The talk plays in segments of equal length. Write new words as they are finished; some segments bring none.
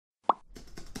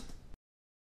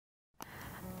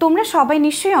তোমরা সবাই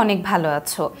নিশ্চয়ই অনেক ভালো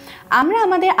আছো। আমরা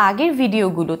আমাদের আগের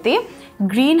ভিডিওগুলোতে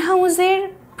গ্রিন হাউসের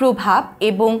প্রভাব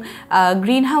এবং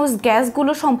গ্রিন হাউস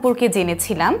গ্যাসগুলো সম্পর্কে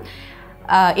জেনেছিলাম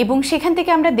এবং সেখান থেকে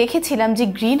আমরা দেখেছিলাম যে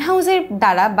গ্রিন হাউসের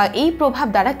দ্বারা বা এই প্রভাব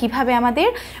দ্বারা কিভাবে আমাদের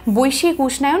বৈশ্বিক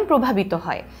উষ্ণায়ন প্রভাবিত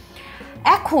হয়।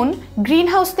 এখন গ্রিন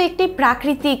হাউস তো একটি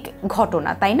প্রাকৃতিক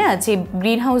ঘটনা, তাই না? যে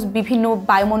গ্রিন হাউস বিভিন্ন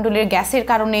বায়ুমণ্ডলের গ্যাসের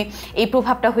কারণে এই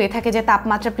প্রভাবটা হয়ে থাকে যে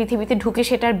তাপমাত্রা পৃথিবীতে ঢুকে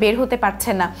সেটা আর বের হতে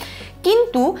পারছে না।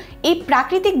 কিন্তু এই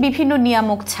প্রাকৃতিক বিভিন্ন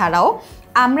নিয়ামক ছাড়াও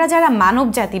আমরা যারা মানব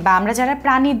জাতি বা আমরা যারা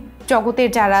প্রাণী জগতের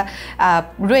যারা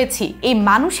রয়েছি, এই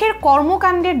মানুষের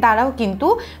কর্মকাণ্ডের দ্বারাও কিন্তু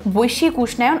বৈশ্বিক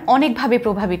উষ্ণায়ন অনেকভাবে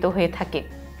প্রভাবিত হয়ে থাকে।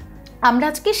 আমরা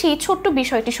আজকে সেই ছোট্ট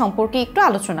বিষয়টি সম্পর্কে একটু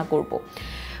আলোচনা করব।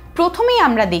 প্রথমেই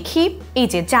আমরা দেখি এই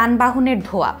যে যানবাহনের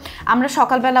ধোঁয়া। আমরা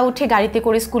সকালবেলা উঠে গাড়িতে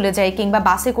করে স্কুলে যাই কিংবা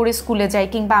বাসে করে স্কুলে যাই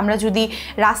কিংবা আমরা যদি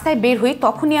রাস্তায় বের হই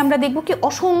তখনই আমরা দেখব কি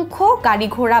অসংখ্য গাড়ি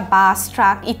ঘোড়া, বাস,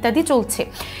 ট্রাক ইত্যাদি চলছে।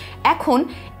 এখন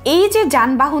এই যে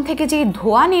যানবাহন থেকে যে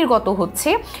ধোঁয়া নির্গত হচ্ছে,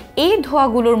 এই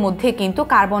ধোঁয়াগুলোর মধ্যে কিন্তু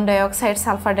carbon dioxide,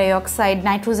 sulphur dioxide,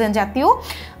 nitrogen জাতীয়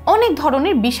অনেক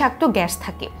ধরনের বিষাক্ত গ্যাস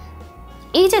থাকে।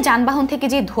 এই যে যানবাহন থেকে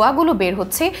যে ধোঁয়াগুলো বের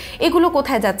হচ্ছে, এগুলো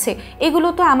কোথায় যাচ্ছে? এগুলো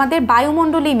তো আমাদের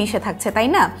বায়ুমণ্ডলেই মিশে থাকছে, তাই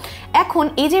না? এখন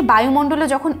এই যে বায়ুমণ্ডলে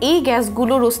যখন এই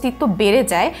গ্যাসগুলোর অস্তিত্ব বেড়ে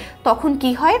যায় তখন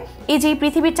কি হয়? এই যে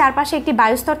পৃথিবীর চারপাশে একটি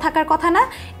বায়ুস্তর থাকার কথা না,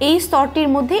 এই স্তরটির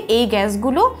মধ্যে এই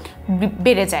গ্যাসগুলো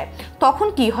বেড়ে যায়। তখন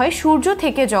কি হয়? সূর্য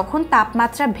থেকে যখন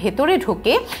তাপমাত্রা ভেতরে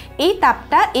ঢোকে, এই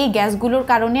তাপটা এই গ্যাসগুলোর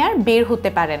কারণে আর বের হতে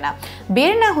পারে না।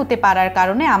 বের না হতে পারার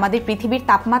কারণে আমাদের পৃথিবীর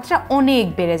তাপমাত্রা অনেক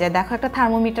বেড়ে যায়। দেখো, একটা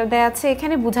থার্মোমিটার দেয়া আছে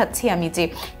এখানে, বুঝাচ্ছি আমি যে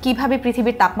কিভাবে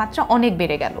পৃথিবীর তাপমাত্রা অনেক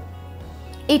বেড়ে গেল।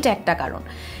 এটা একটা কারণ।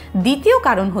 দ্বিতীয়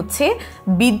কারণ হচ্ছে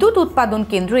বিদ্যুৎ উৎপাদন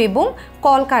কেন্দ্র এবং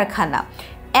কলকারখানা।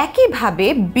 একইভাবে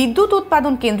বিদ্যুৎ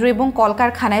উৎপাদন কেন্দ্র এবং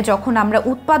কলকারখানায় যখন আমরা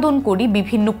উৎপাদন করি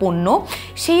বিভিন্ন পণ্য,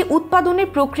 সেই উৎপাদনের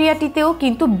প্রক্রিয়াটিতেও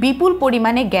কিন্তু বিপুল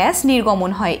পরিমাণে গ্যাস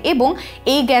নির্গমন হয় এবং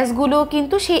এই গ্যাসগুলো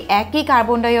কিন্তু সেই একই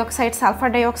কার্বন ডাইঅক্সাইড, সালফার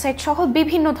ডাইঅক্সাইড সহ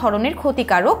বিভিন্ন ধরনের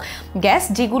ক্ষতিকারক গ্যাস,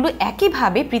 যেগুলো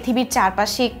একইভাবে পৃথিবীর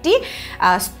চারপাশে একটি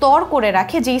স্তর করে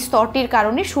রাখে, যেই স্তরটির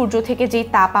কারণে সূর্য থেকে যেই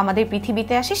তাপ আমাদের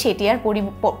পৃথিবীতে আসে সেটি আর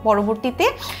পরবর্তীতে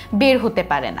বের হতে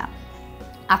পারে না।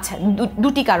 আচ্ছা,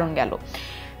 দুটি কারণ গেল।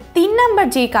 3 নাম্বার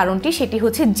যেই কারণটি, সেটি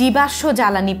হচ্ছে জীবাশ্ম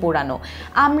জ্বালানি পোড়ানো।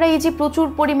 আমরা এই যে প্রচুর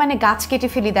পরিমাণে গাছ কেটে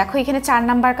ফেলি, দেখো এখানে 4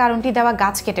 নাম্বার কারণটি দেওয়া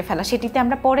গাছ কেটে ফেলা, সেটিতে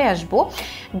আমরা পরে আসব।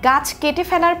 গাছ কেটে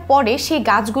ফেলার পরে সেই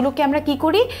গাছগুলোকে আমরা কি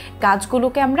করি?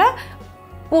 গাছগুলোকে আমরা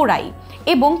পোড়াই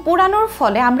এবং পোড়ানোর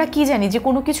ফলে আমরা কি জানি যে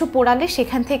কোনো কিছু পোড়ালে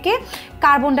সেখান থেকে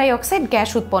কার্বন ডাইঅক্সাইড গ্যাস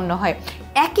উৎপন্ন হয়।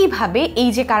 একইভাবে এই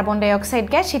যে কার্বন ডাইঅক্সাইড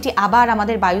গ্যাস, সেটি আবার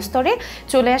আমাদের বায়ুস্তরে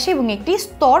চলে আসে এবং একটি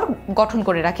স্তর গঠন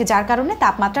করে রাখে, যার কারণে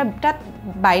তাপমাত্রাটা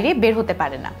বাইরে বের হতে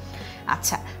পারে না।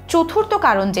 আচ্ছা, চতুর্থ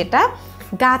কারণ যেটা,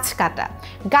 গাছ কাটা।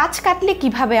 গাছ কাটলে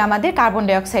কিভাবে আমাদের কার্বন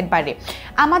ডাইঅক্সাইড বাড়ে?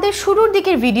 আমাদের শুরুর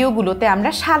দিকের ভিডিওগুলোতে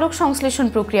আমরা সালোক সংশ্লেষণ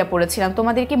প্রক্রিয়া পড়েছিলাম,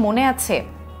 তোমাদের কি মনে আছে?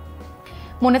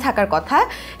 মনে থাকার কথা।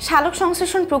 সালোক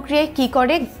সংশ্লেষণ প্রক্রিয়ায় কি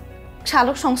করে?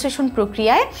 সালোক সংশ্লেষণ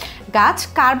প্রক্রিয়ায় গাছ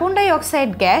কার্বন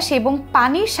ডাইঅক্সাইড গ্যাস এবং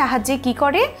পানির সাহায্যে কি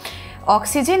করে?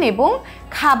 অক্সিজেন এবং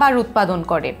খাবার উৎপাদন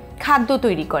করে, খাদ্য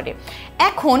তৈরি করে।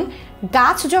 এখন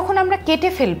গাছ যখন আমরা কেটে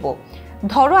ফেলবো,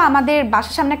 ধরো আমাদের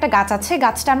বাসার সামনে একটা গাছ আছে,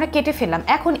 গাছটা আমরা কেটে ফেললাম।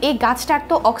 এখন এই গাছটার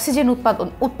তো অক্সিজেন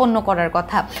উৎপন্ন করার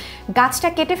কথা। গাছটা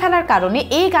কেটে ফেলার কারণে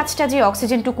এই গাছটা যে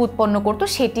অক্সিজেনটুকু উৎপন্ন করতো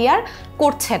সেটি আর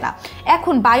করছে না।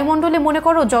 এখন বায়ুমণ্ডলে মনে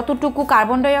করো যতটুকু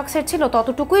কার্বন ডাইঅক্সাইড ছিল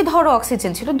ততটুকুই ধরো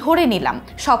অক্সিজেন ছিল, ধরে নিলাম।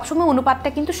 সবসময় অনুপাতটা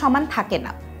কিন্তু সমান থাকে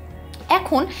না।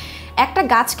 এখন একটা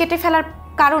গাছ কেটে ফেলার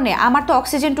কারণে আমার তো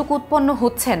অক্সিজেনটুকু উৎপন্ন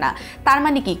হচ্ছে না, তার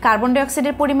মানে কি কার্বন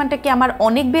ডাইঅক্সাইডের পরিমাণটা কি আমার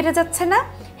অনেক বেড়ে যাচ্ছে না?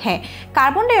 হ্যাঁ,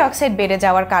 কার্বন ডাইঅক্সাইড বেড়ে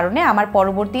যাওয়ার কারণে আমার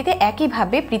পরবর্তীতে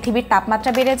একইভাবে পৃথিবীর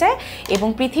তাপমাত্রা বেড়ে যায় এবং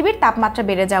পৃথিবীর তাপমাত্রা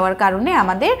বেড়ে যাওয়ার কারণে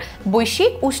আমাদের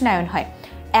বৈশ্বিক উষ্ণায়ন হয়।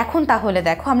 এখন তাহলে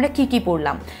দেখো আমরা কি কি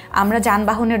পড়লাম। আমরা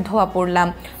যানবাহনের ধোঁয়া পড়লাম,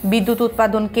 বিদ্যুৎ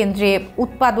উৎপাদন কেন্দ্রে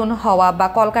উৎপাদন হওয়া বা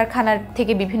কলকারখানার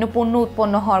থেকে বিভিন্ন পণ্য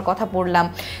উৎপন্ন হওয়ার কথা পড়লাম,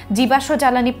 জীবাশ্ম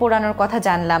জ্বালানি পোড়ানোর কথা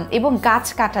জানলাম এবং গাছ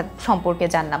কাটা সম্পর্কে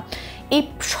জানলাম। এই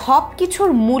সব কিছুর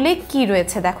মূলে কি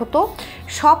রয়েছে দেখো তো?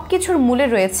 সব কিছুর মূলে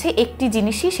রয়েছে একটি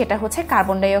জিনিসই, সেটা হচ্ছে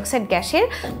কার্বন ডাইঅক্সাইড গ্যাসের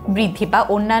বৃদ্ধি বা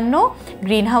অন্যান্য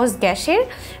গ্রিনহাউস গ্যাসের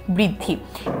বৃদ্ধি।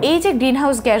 এই যে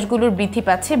গ্রিনহাউস গ্যাসগুলোর বৃদ্ধি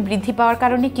পাচ্ছে, বৃদ্ধি পাওয়ার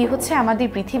কারণে কি হচ্ছে? আমাদের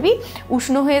পৃথিবী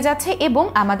উষ্ণ হয়ে যাচ্ছে এবং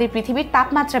আমাদের পৃথিবীর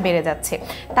তাপমাত্রা বেড়ে যাচ্ছে।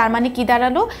 তার মানে কি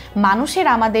দাঁড়ালো? মানুষের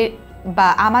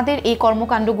আমাদের এই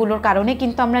কর্মকাণ্ডগুলোর কারণে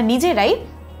কিন্তু আমরা নিজেরাই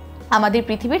আমাদের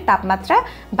পৃথিবীর তাপমাত্রা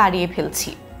বাড়িয়ে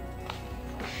ফেলছি।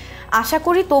 আশা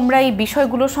করি তোমরা এই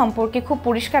বিষয়গুলো সম্পর্কে খুব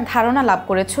পরিষ্কার ধারণা লাভ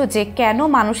করেছো যে কেন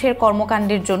মানুষের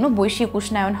কর্মকাণ্ডের জন্য বৈশ্বিক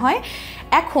উষ্ণায়ন হয়।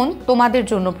 এখন তোমাদের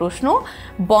জন্য প্রশ্ন,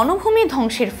 বনভূমি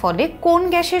ধ্বংসের ফলে কোন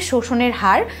গ্যাসের শোষণের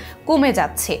হার কমে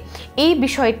যাচ্ছে? এই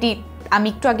বিষয়টি আমি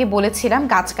একটু আগে বলেছিলাম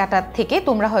গাছ কাটার থেকে,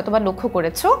 তোমরা হয়তোবা লক্ষ্য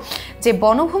করেছো যে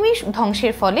বনভূমি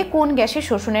ধ্বংসের ফলে কোন গ্যাসের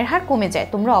শোষণের হার কমে যায়।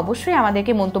 তোমরা অবশ্যই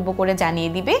আমাদেরকে মন্তব্য করে জানিয়ে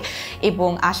দিবে এবং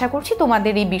আশা করছি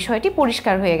তোমাদের এই বিষয়টি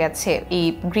পরিষ্কার হয়ে গেছে, এই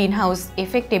গ্রিন হাউস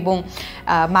এফেক্ট এবং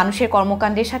মানুষের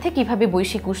কর্মকাণ্ডের সাথে কিভাবে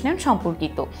বৈশ্বিক উষ্ণায়ন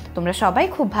সম্পর্কিত। তোমরা সবাই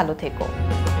খুব ভালো থেকো।